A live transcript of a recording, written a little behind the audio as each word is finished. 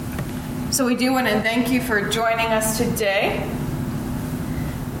So we do want to thank you for joining us today.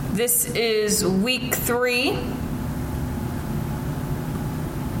 This is week 3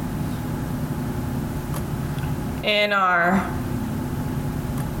 in our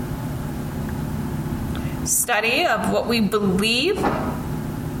study of what we believe.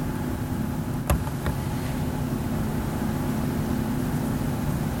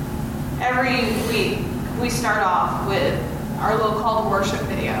 Every week we start off with our little call to worship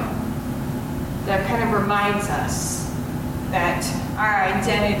video that kind of reminds us that our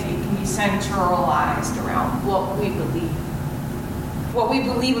identity can be centralized around what we believe. What we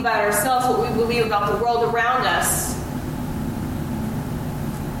believe about ourselves, what we believe about the world around us,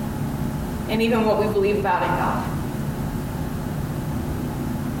 and even what we believe about in God.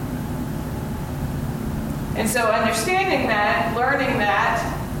 And so understanding that, learning that,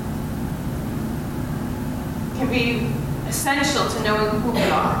 can be essential to knowing who we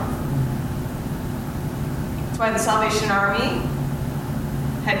are. That's why the Salvation Army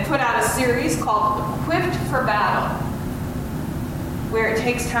had put out a series called Equipped for Battle, where it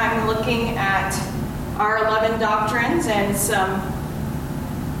takes time looking at our 11 doctrines and some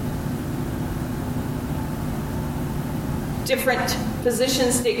different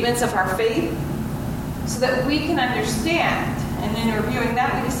position statements of our faith so that we can understand. And in reviewing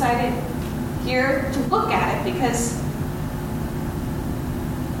that, we decided here to look at it, because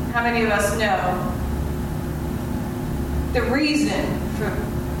how many of us know the reason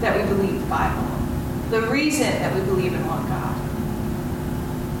that we believe the Bible, the reason that we believe in one God?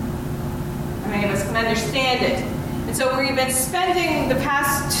 How many of us can understand it? And so we've been spending the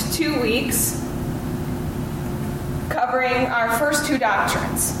past 2 weeks covering our first 2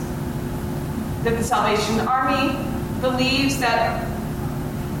 doctrines. That the Salvation Army believes that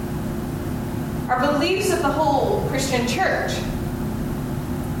are beliefs of the whole Christian church.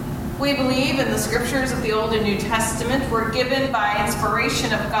 We believe in the scriptures of the Old and New Testament were given by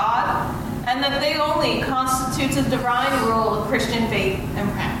inspiration of God, and that they only constitute the divine rule of Christian faith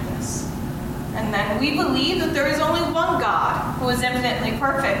and practice. And then we believe that there is only one God who is infinitely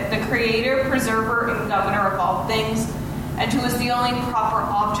perfect, the creator, preserver, and governor of all things, and who is the only proper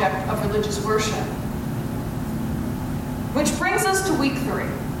object of religious worship. Which brings us to week 3.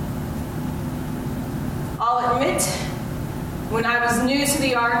 I'll admit, when I was new to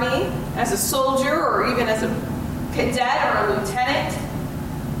the Army, as a soldier or even as a cadet or a lieutenant,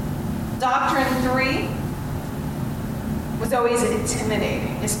 Doctrine 3 was always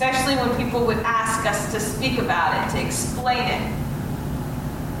intimidating, especially when people would ask us to speak about it, to explain it.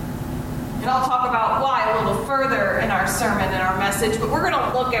 And I'll talk about why a little further in our sermon and our message, but we're going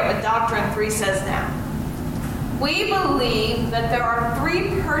to look at what Doctrine 3 says now. We believe that there are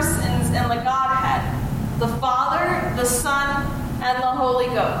 3 persons in the Godhead: the Father, the Son, and the Holy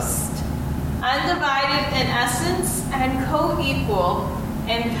Ghost, undivided in essence and co-equal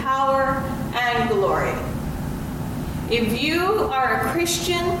in power and glory. If you are a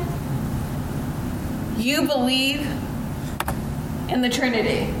Christian, you believe in the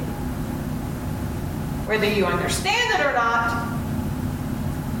Trinity. Whether you understand it or not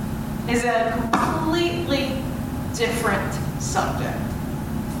is a completely different subject.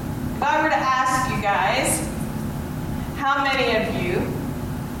 If I were to ask you guys, how many of you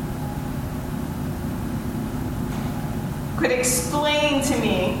could explain to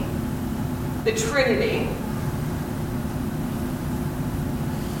me the Trinity,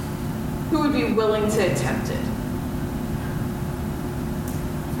 who would be willing to attempt it?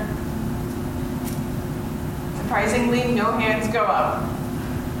 Surprisingly, no hands go up.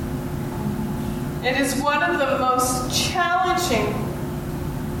 It is one of the most challenging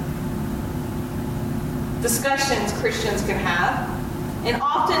discussions Christians can have, and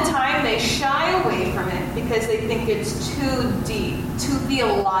oftentimes they shy away from it because they think it's too deep, too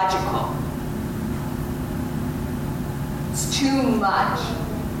theological. It's too much.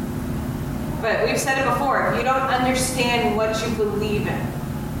 But we've said it before, if you don't understand what you believe in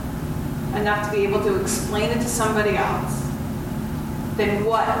enough to be able to explain it to somebody else, then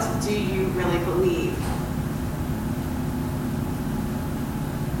what do you really believe?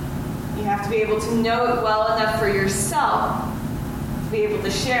 You have to be able to know it well enough for yourself to be able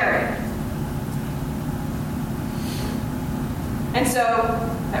to share it. And so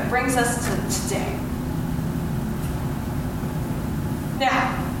that brings us to today.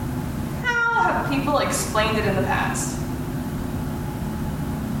 Now, how have people explained it in the past?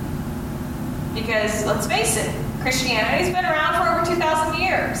 Because, let's face it, Christianity's been around for over 2,000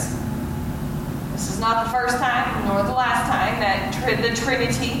 years. This is not the first time, nor the last time, that the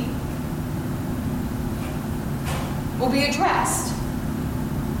Trinity will be addressed.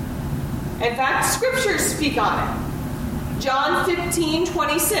 In fact, scriptures speak on it. John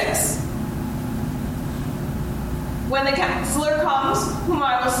 15:26. When the counselor comes, whom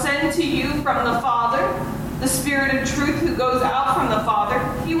I will send to you from the Father, the Spirit of truth who goes out from the Father,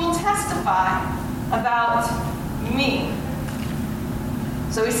 he will testify about me.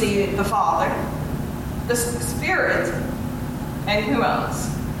 So we see the Father, the Spirit, and who else?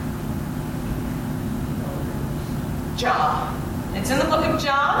 John. It's in the book of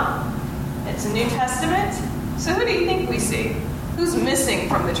John. It's a New Testament. So who do you think we see? Who's missing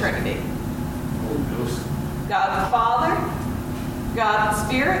from the Trinity? Holy Ghost. God the Father, God the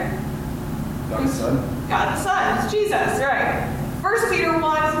Spirit, God the Son. God the Son. It's Jesus, right? 1 Peter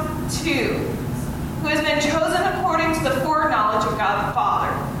 1:2. Who has been chosen according to the foreknowledge of God the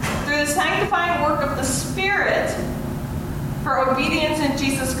Father, through the sanctifying work of the Spirit, for obedience in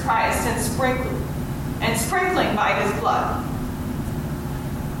Jesus Christ and sprinkling by his blood.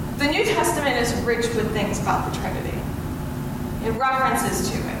 The New Testament is rich with things about the Trinity. It references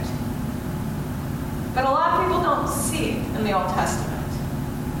to it. But a lot of people don't see it in the Old Testament.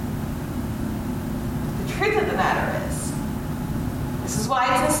 The truth of the matter is, this is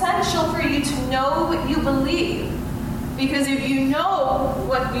why it's essential for you to know what you believe. Because if you know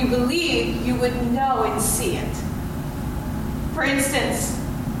what you believe, you would know and see it. For instance,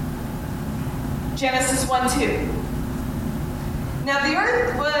 Genesis 1:2. Now the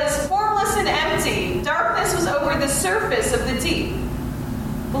earth was formless and empty. Darkness was over the surface of the deep.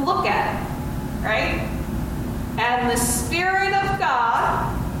 But look at it, right? And the Spirit of God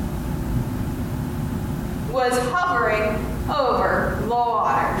was hovering over the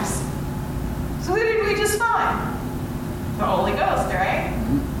waters. So who did we just find? The Holy Ghost, right?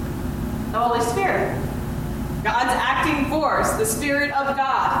 The Holy Spirit. God's acting force, the Spirit of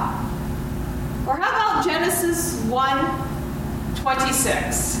God. Or how about Genesis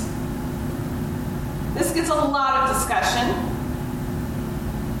 1:26? This gets a lot of discussion.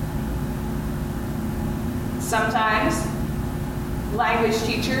 Sometimes language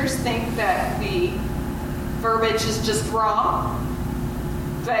teachers think that the verbiage is just wrong.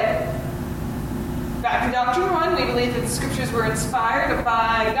 But back in Doctrine 1, we believe that the scriptures were inspired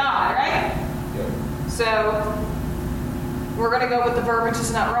by God, right? Yep. So we're going to go with the verbiage is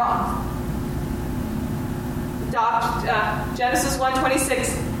not wrong. Genesis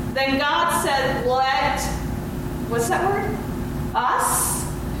 1:26. Then God said, let, what's that word? Us?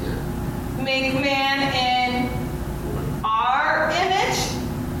 Make man in our image,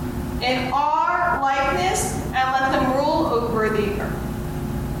 in our likeness, and let them rule over the earth.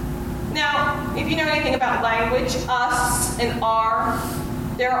 Now, if you know anything about language, us and our,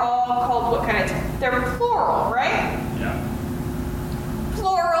 they're all called what kind of? They're plural, right? Yeah.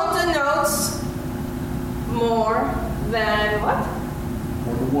 Plural denotes more than what?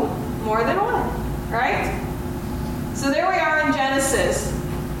 More than one. More than one, right? So there we are in Genesis.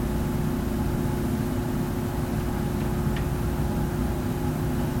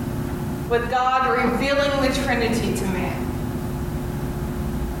 With God revealing the Trinity to man.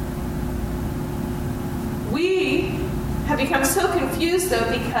 We have become so confused, though,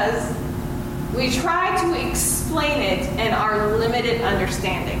 because we try to explain it in our limited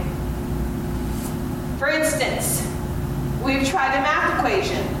understanding. For instance, we've tried a math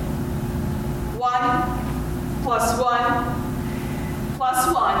equation. 1 plus 1 plus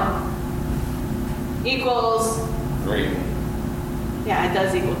 1 equals 3. Yeah, it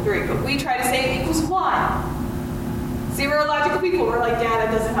does equal 3, but we try to say it equals 1. Zero logical people were like, yeah,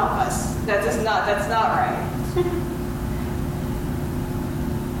 that doesn't help us. That's not right.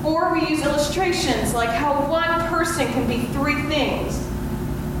 Or we use illustrations like how one person can be 3 things.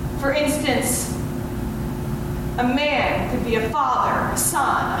 For instance, a man could be a father, a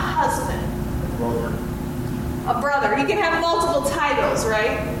son, a husband, a brother. He can have multiple titles,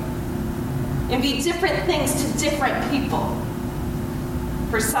 right? And be different things to different people.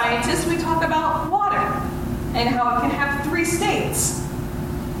 For scientists, we talk about water and how it can have 3 states.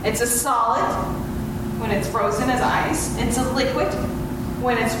 It's a solid when it's frozen as ice. It's a liquid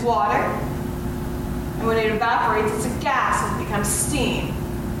when it's water. And when it evaporates, it's a gas and it becomes steam.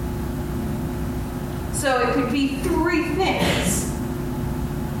 So it could be 3 things.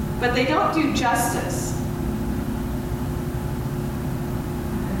 But they don't do justice.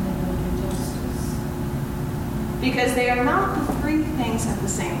 Because they are not the 3 things at the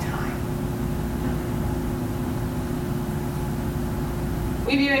same time.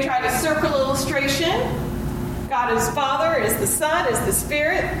 We've even tried a circle illustration. God is Father, is the Son, is the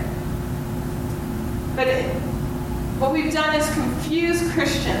Spirit. But what we've done is confuse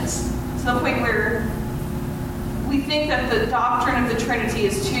Christians to the point where we think that the doctrine of the Trinity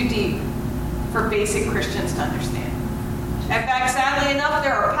is too deep for basic Christians to understand. In fact, sadly enough,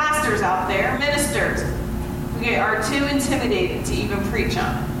 there are pastors out there, ministers, who are too intimidated to even preach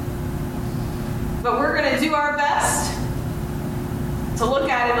on it. But we're going to do our best to look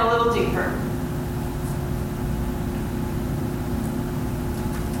at it a little deeper.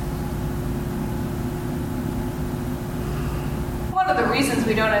 One of the reasons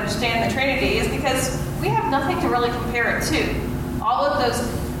we don't understand the Trinity is because we have nothing to really compare it to. All of those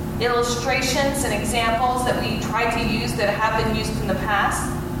illustrations and examples that we try to use that have been used in the past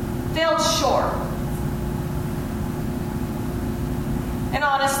failed short. And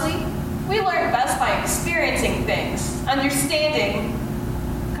honestly, we learn best by experiencing things. Understanding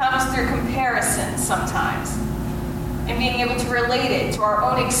comes through comparison sometimes, and being able to relate it to our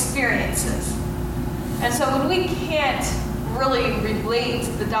own experiences. And so when we can't really relate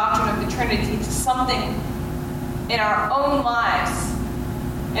the doctrine of the Trinity to something in our own lives,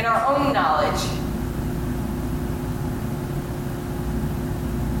 in our own knowledge,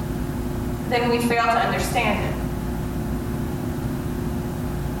 then we fail to understand it.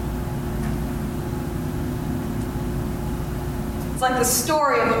 It's like the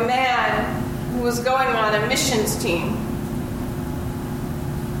story of a man who was going on a missions team.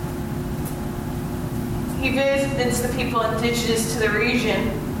 He visits the people indigenous to the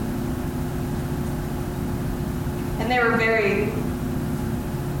region, and they were very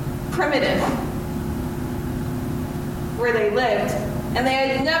primitive where they lived, and they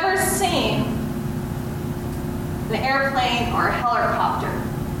had never seen an airplane or a helicopter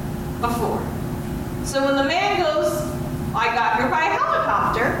before. So when the man goes, I got here by a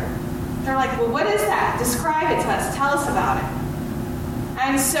helicopter, they're like, well, what is that? Describe it to us. Tell us about it.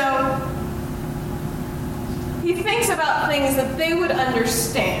 And so he thinks about things that they would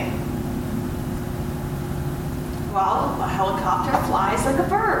understand. Well, a helicopter flies like a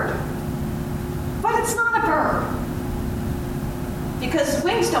bird. But it's not a bird. Because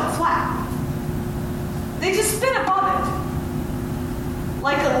wings don't flap. They just spin above it.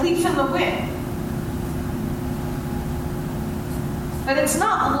 Like a leaf in the wind. But it's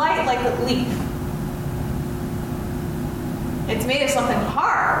not light like a leaf. It's made of something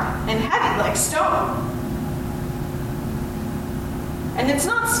hard and heavy like stone. And it's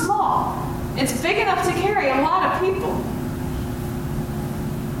not small. It's big enough to carry a lot of people.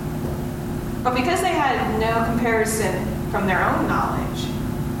 But because they had no comparison from their own knowledge,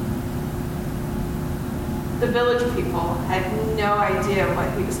 the village people had no idea what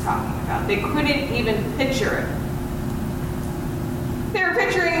he was talking about. They couldn't even picture it. They were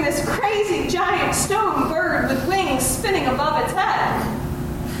picturing this crazy giant stone bird with wings spinning above its head.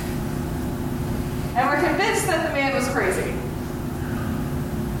 And were convinced that the man was crazy.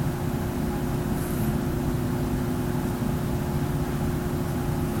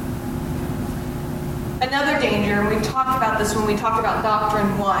 Another danger, and we've talked about this when we talked about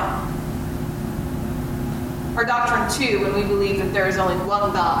Doctrine 1, or Doctrine 2, when we believe that there is only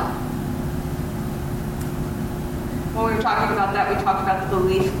one God. When we were talking about that, we talked about the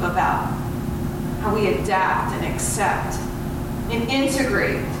belief about how we adapt and accept and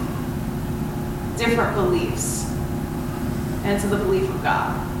integrate different beliefs into the belief of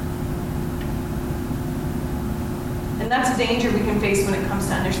God. And that's a danger we can face when it comes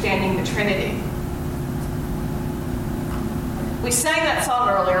to understanding the Trinity. We sang that song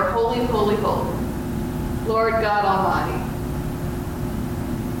earlier, Holy, Holy, Holy, Lord God Almighty.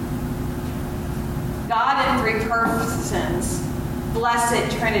 God in three persons, blessed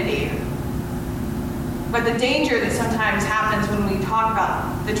Trinity. But the danger that sometimes happens when we talk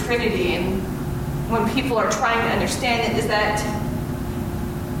about the Trinity and when people are trying to understand it is that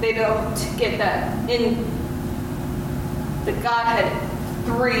they don't get that God had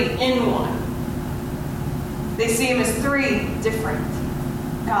three in one. They see him as three different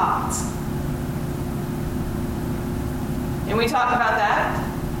gods. And we talk about that.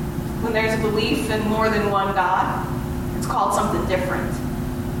 When there's a belief in more than one God, it's called something different.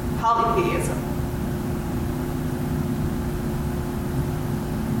 Polytheism.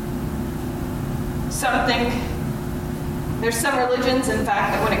 There's some religions, in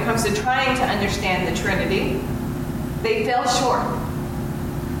fact, that when it comes to trying to understand the Trinity, they fell short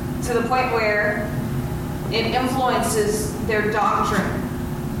to the point where it influences their doctrine.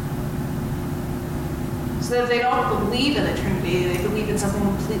 So that they don't believe in the Trinity, they believe in something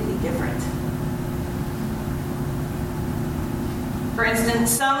completely different. For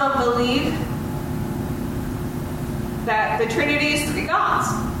instance, some believe that the Trinity is three gods.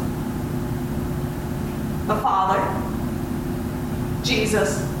 The Father,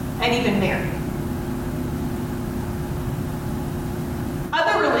 Jesus, and even Mary.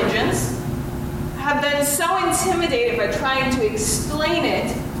 Other religions have been so intimidated by trying to explain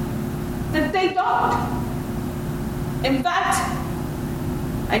it that they don't. In fact,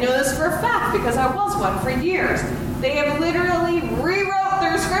 I know this for a fact because I was one for years. They have literally rewrote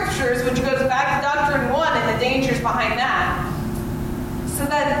their scriptures, which goes back to Doctrine 1 and the dangers behind that, so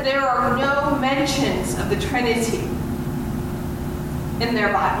that there are no mentions of the Trinity in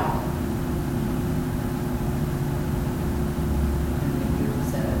their Bible.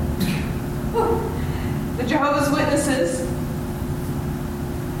 The Jehovah's Witnesses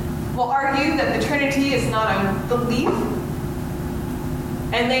will argue that the Trinity is not a belief,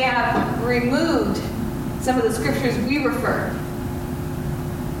 and they have removed some of the scriptures we refer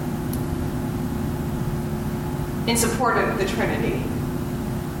in support of the Trinity,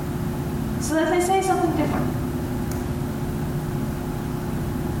 so that they say something different,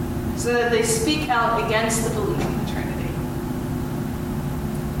 so that they speak out against the belief in the Trinity.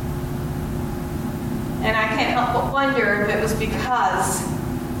 And I can't help but wonder if it was because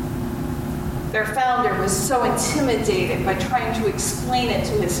their founder was so intimidated by trying to explain it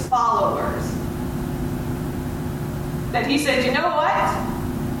to his followers that he said, you know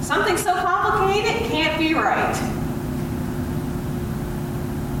what? Something so complicated can't be right.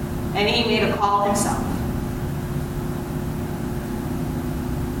 And he made a call himself.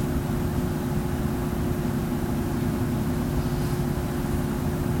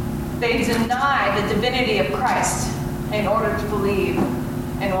 They deny the divinity of Christ in order to believe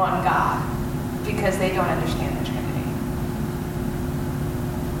in one God because they don't understand the Trinity.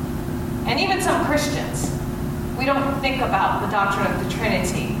 And even some Christians, we don't think about the doctrine of the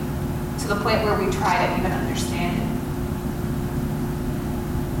Trinity to the point where we try to even understand it.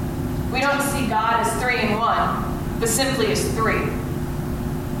 We don't see God as three in one, but simply as three.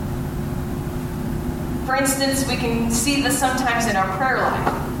 For instance, we can see this sometimes in our prayer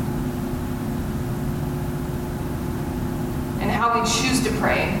life. And how we choose to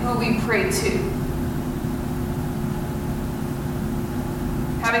pray and who we pray to.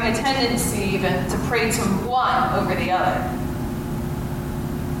 Having a tendency even to pray to one over the other.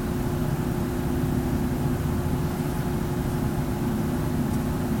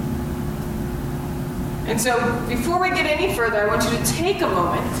 And so, before we get any further, I want you to take a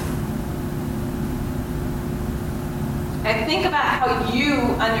moment and think about how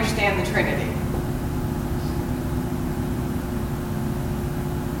you understand the Trinity.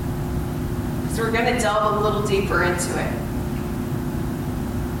 So we're going to delve a little deeper into it.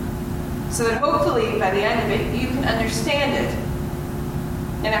 So that hopefully by the end of it, you can understand it.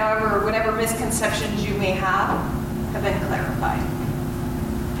 And however, whatever misconceptions you may have been clarified.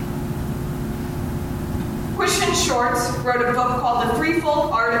 Christian Schwartz wrote a book called The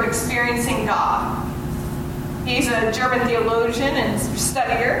Threefold Art of Experiencing God. He's a German theologian and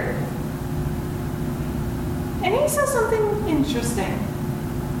studier. And he says something interesting.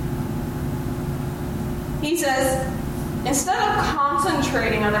 He says, instead of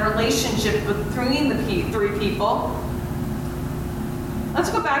concentrating on the relationship between the three people, let's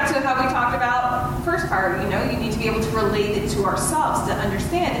go back to how we talked about the first part. You need to be able to relate it to ourselves to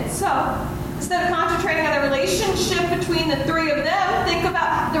understand it. So, instead of concentrating on the relationship between the three of them, think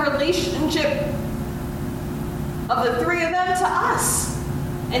about the relationship of the three of them to us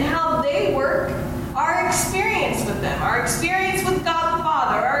and how they work, our experience with them, our experience with God the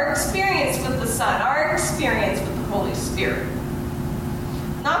Father, our experience with the Son, our experience with the Holy Spirit.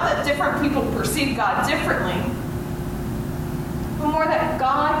 Not that different people perceive God differently, but more that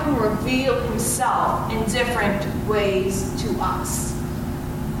God can reveal himself in different ways to us.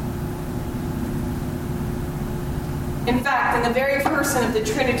 In fact, in the very person of the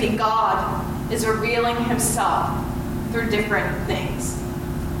Trinity, God is revealing himself through different things.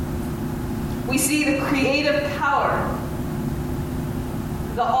 We see the creative power,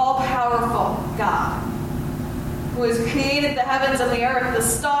 the all-powerful God, who has created the heavens and the earth, the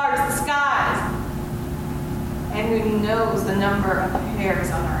stars, the skies, and who knows the number of hairs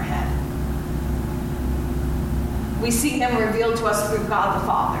on our head. We see him revealed to us through God the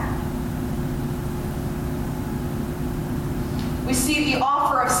Father. We see the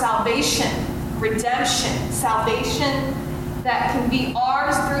offer of salvation, redemption, salvation that can be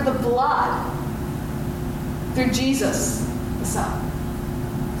ours through the blood, through Jesus, the Son.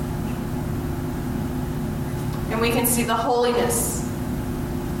 And we can see the holiness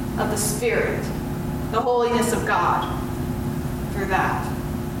of the Spirit, the holiness of God through that.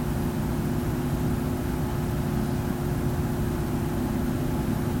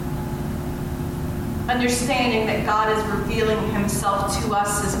 Understanding that God is revealing himself to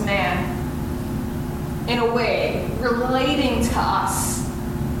us as man in a way, relating to us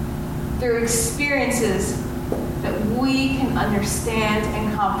through experiences that we can understand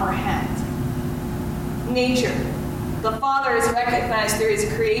and comprehend. Nature. The Father is recognized through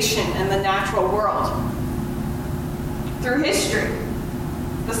his creation and the natural world. Through history,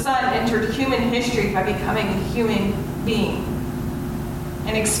 the Son entered human history by becoming a human being.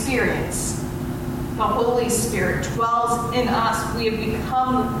 An experience. The Holy Spirit dwells in us. We have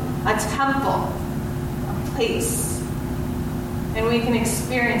become a temple, a place. And we can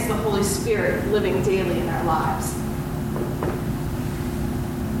experience the Holy Spirit living daily in our lives.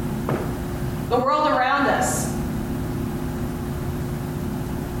 The world around us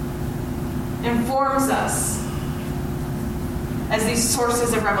informs us as these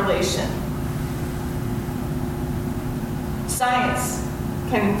sources of revelation. Science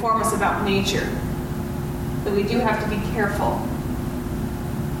can inform us about nature, but we do have to be careful.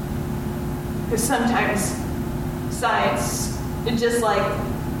 Because sometimes science, just like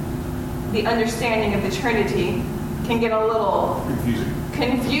the understanding of the Trinity, can get a little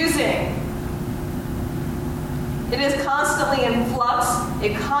confusing. It is constantly in flux.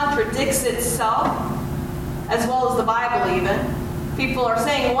 It contradicts itself, as well as the Bible even. People are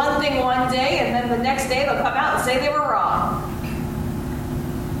saying one thing one day, and then the next day they'll come out and say they were wrong.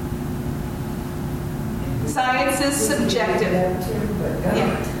 Science is subjective.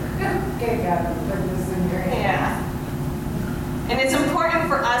 Yeah. And it's important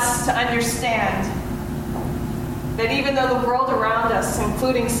for us to understand that even though the world around us,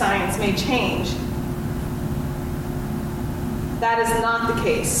 including science, may change, that is not the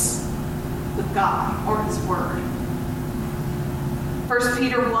case with God or his word. 1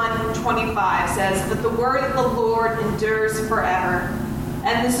 Peter 1:25 says that the word of the Lord endures forever,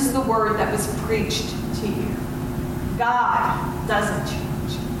 and this is the word that was preached to you. God doesn't change.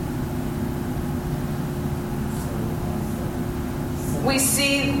 We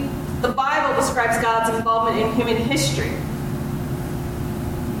see the Bible describes God's involvement in human history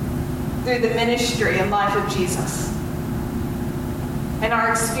through the ministry and life of Jesus and our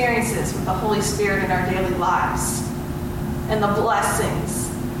experiences with the Holy Spirit in our daily lives and the blessings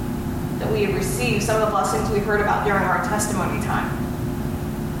that we have received, some of the blessings we heard about during our testimony time,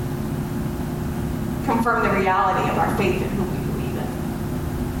 confirm the reality of our faith in who we believe in.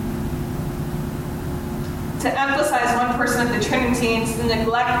 To emphasize one person of the Trinity and to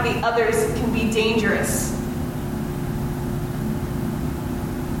neglect the others can be dangerous.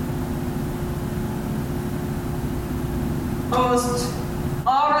 Almost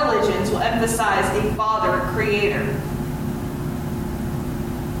all religions will emphasize a father, a creator.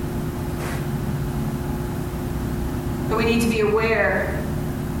 But we need to be aware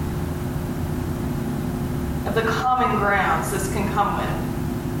of the common grounds this can come with.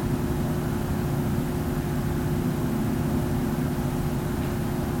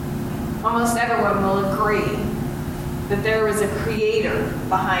 Almost everyone will agree that there is a creator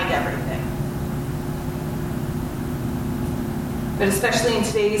behind everything. But especially in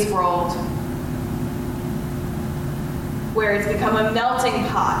today's world, where it's become a melting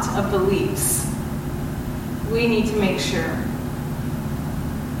pot of beliefs, we need to make sure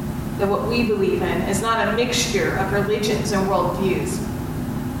that what we believe in is not a mixture of religions and worldviews,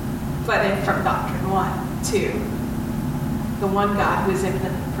 but from Doctrine 1 to the one God who is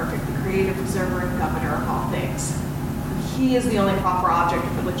infinite and perfect, the creator, preserver, and governor of all things. He is the only proper object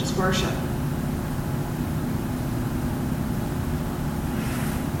of religious worship.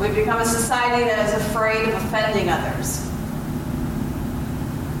 We've become a society that is afraid of offending others.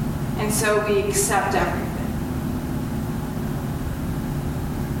 And so we accept everything.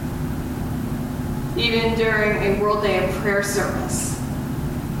 Even during a World Day of Prayer service,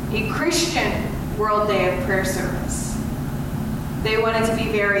 a Christian World Day of Prayer service, they wanted to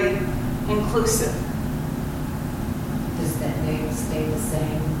be very inclusive. Does that name stay the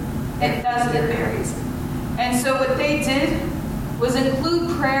same? It doesn't, it varies. And so what they did was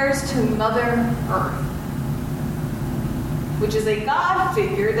include prayers to Mother Earth, which is a God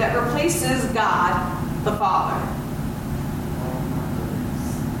figure that replaces God the Father.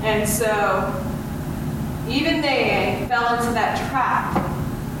 And so even they fell into that trap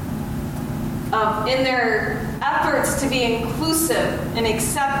of, in their efforts to be inclusive and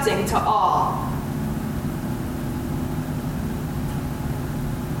accepting to all,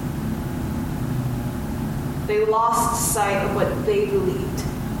 they lost sight of what they believed.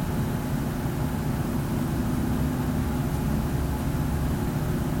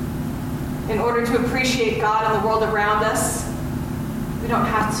 In order to appreciate God and the world around us, we don't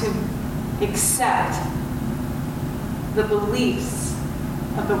have to accept the beliefs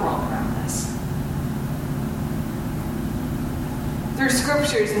of the world around us. through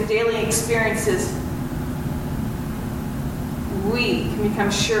scriptures and daily experiences, we can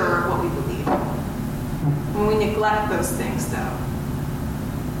become sure of what we believe. When we neglect those things, though,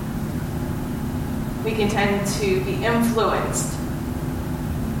 we can tend to be influenced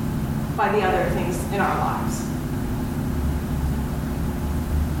by the other things in our lives.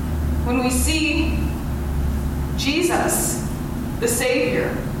 When we see Jesus, the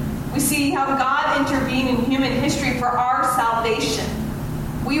Savior, we see how God intervened in human history for our salvation.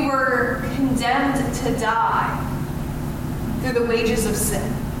 We were condemned to die through the wages of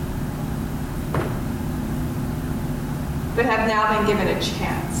sin, but have now been given a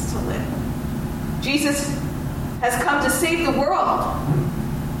chance to live. Jesus has come to save the world.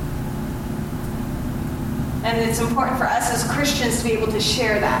 And it's important for us as Christians to be able to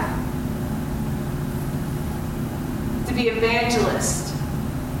share that. To be evangelists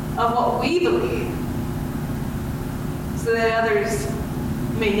of what we believe so that others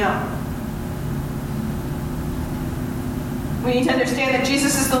may know. We need to understand that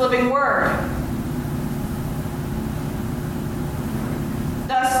Jesus is the living Word.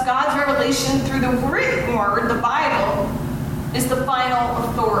 Thus, God's revelation through the written Word, the Bible, is the final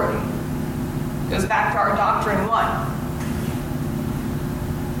authority. Goes back to our Doctrine 1.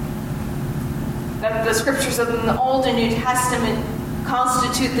 That the scriptures of the Old and New Testament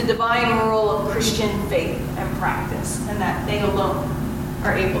constitute the divine rule of Christian faith and practice, and that they alone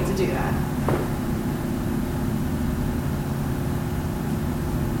are able to do that.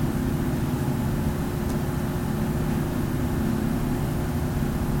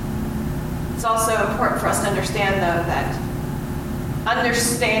 It's also important for us to understand, though, that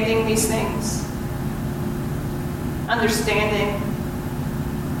understanding these things, understanding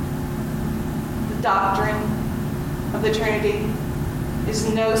the doctrine of the Trinity, is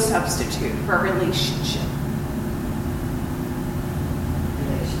no substitute for a relationship.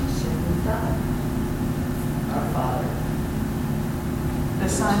 Relationship with God, our Father, The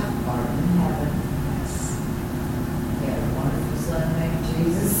Son. art in heaven. Yes. We have a wonderful Son named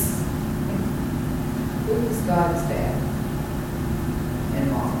Jesus, who is God's dad and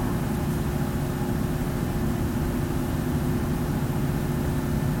mom.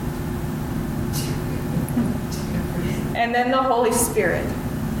 And then the Holy Spirit, And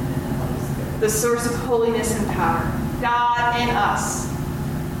then the Holy Spirit. the source of holiness and power. God in us.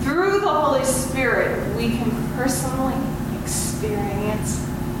 Through the Holy Spirit, we can personally experience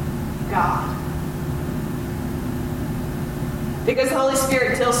God. Because the Holy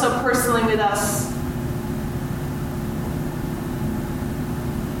Spirit deals so personally with us.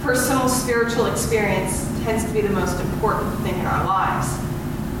 Personal spiritual experience tends to be the most important thing in our lives.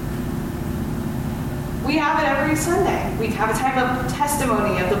 We have it every Sunday. We have a time of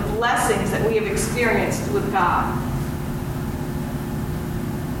testimony of the blessings that we have experienced with God.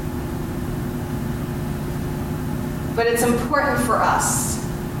 But it's important for us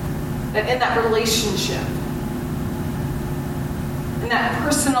that in that relationship, in that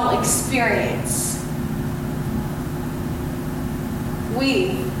personal experience,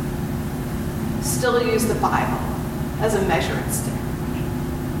 we still use the Bible as a measuring stick,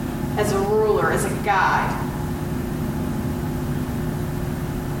 as a ruler, as a guide.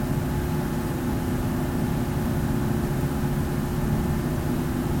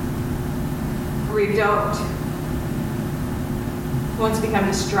 We don't want to become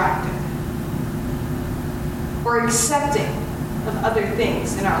distracted or accepting of other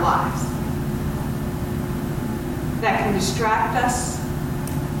things in our lives that can distract us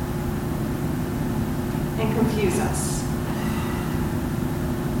and confuse us.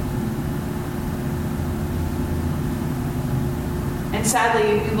 And sadly,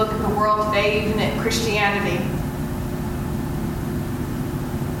 if you look at the world today, even at Christianity,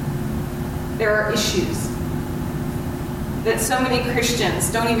 there are issues that so many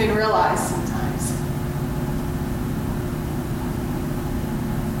Christians don't even realize sometimes.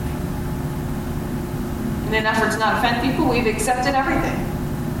 In an effort to not offend people, we've accepted everything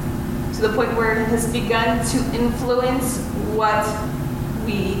to the point where it has begun to influence what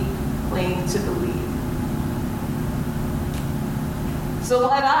we claim to believe. So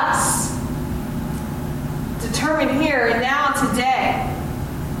let us determine here and now today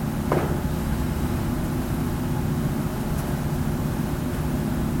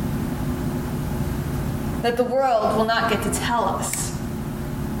that the world will not get to tell us,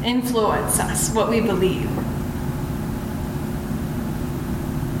 influence us, what we believe.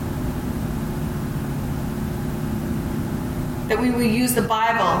 That we will use the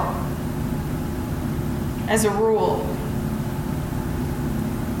Bible as a rule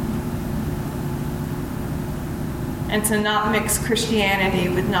and to not mix Christianity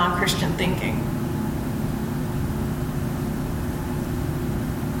with non-Christian thinking.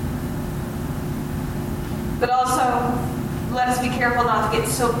 But also, let us be careful not to get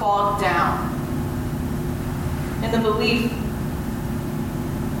so bogged down in the belief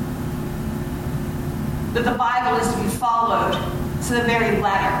that the Bible is to be followed to the very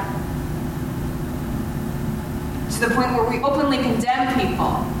letter, to the point where we openly condemn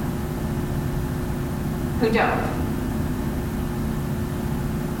people who don't.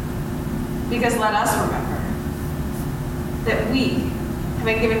 Because let us remember that we have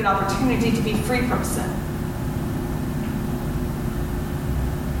been given an opportunity to be free from sin.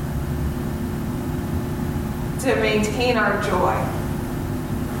 To maintain our joy.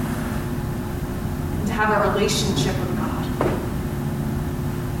 And to have a relationship with God.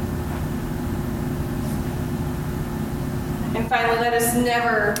 And finally, let us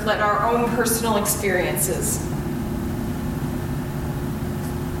never let our own personal experiences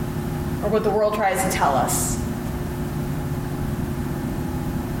or what the world tries to tell us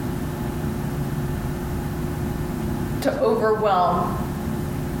to overwhelm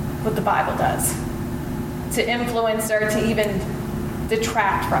what the Bible does, to influence or to even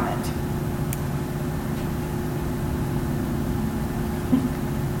detract from it.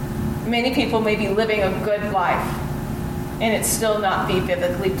 Many people may be living a good life and it still not be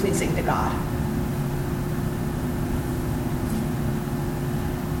biblically pleasing to God.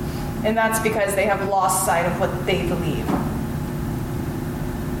 And that's because they have lost sight of what they believe.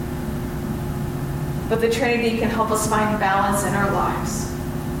 But the Trinity can help us find balance in our lives.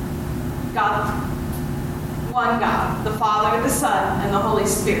 God, one God, the Father, the Son, and the Holy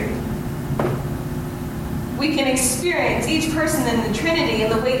Spirit. We can experience each person in the Trinity in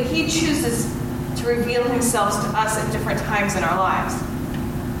the way He chooses to reveal Himself to us at different times in our lives.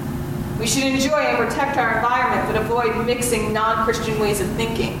 We should enjoy and protect our environment, but avoid mixing non-Christian ways of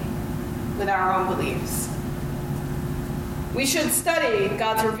thinking with our own beliefs. We should study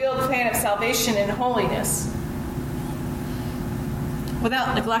God's revealed plan of salvation and holiness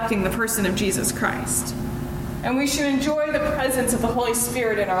without neglecting the person of Jesus Christ. And we should enjoy the presence of the Holy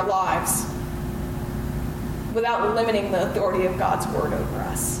Spirit in our lives without limiting the authority of God's word over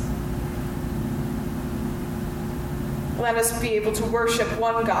us. Let us be able to worship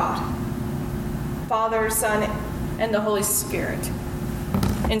one God, Father, Son, and the Holy Spirit,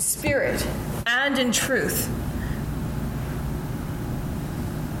 in spirit and in truth.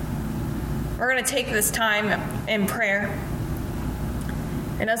 We're going to take this time in prayer.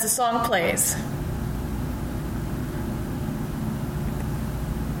 And as the song plays,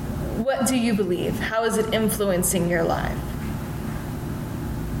 what do you believe? How is it influencing your life?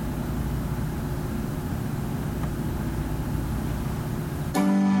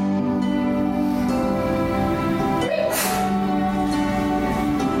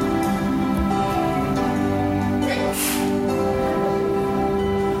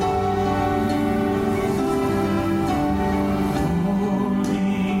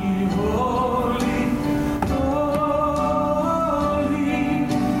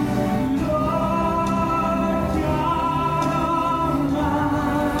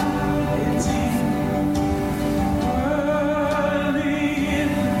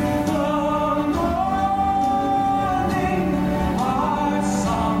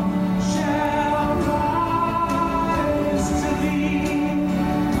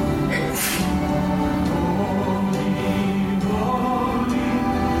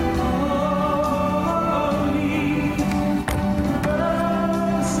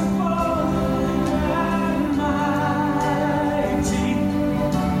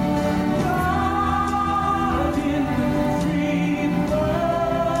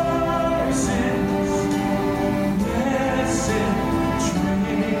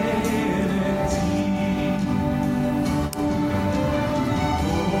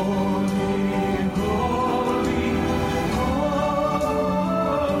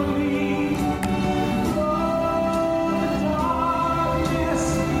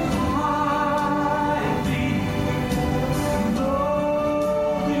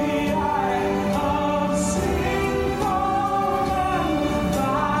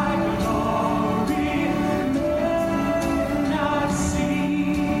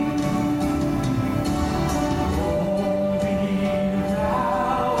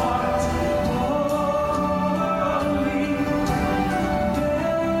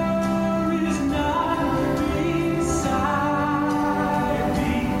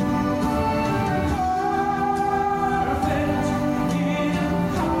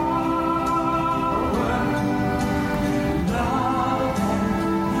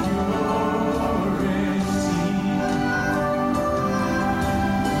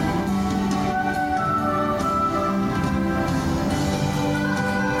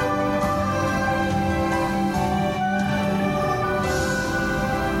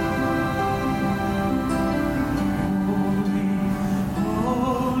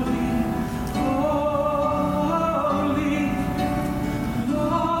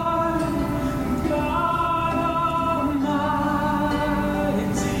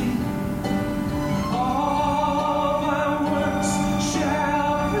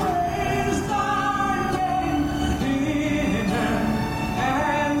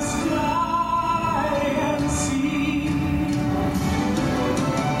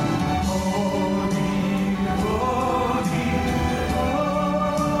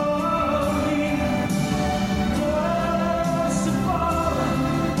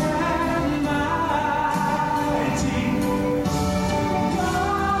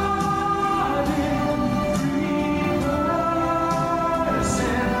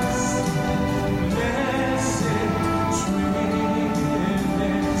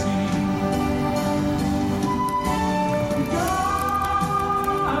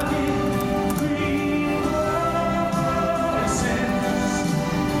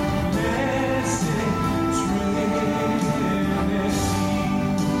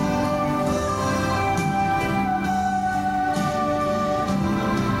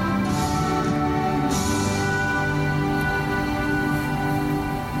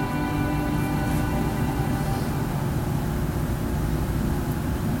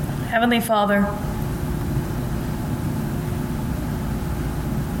 Heavenly Father,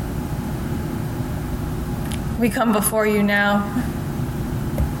 we come before you now.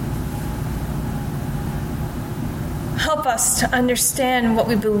 Help us to understand what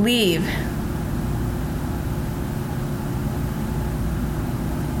we believe.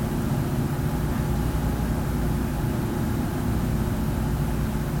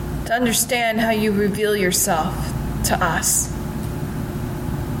 To understand how you reveal yourself to us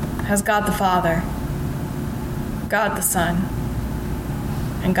as God the Father, God the Son,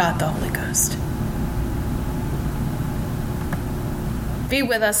 and God the Holy Ghost. Be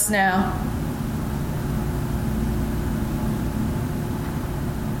with us now.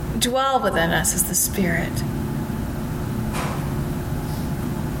 Dwell within us as the Spirit.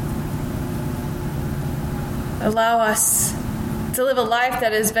 Allow us to live a life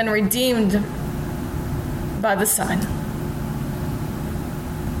that has been redeemed by the Son,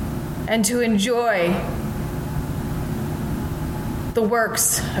 and to enjoy the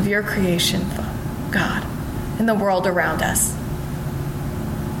works of your creation, God, in the world around us.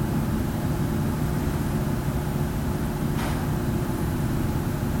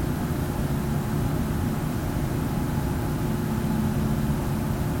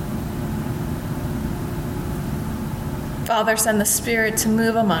 Father, send the Spirit to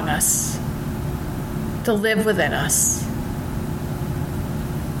move among us, to live within us.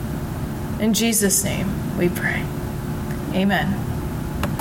 In Jesus' name we pray. Amen.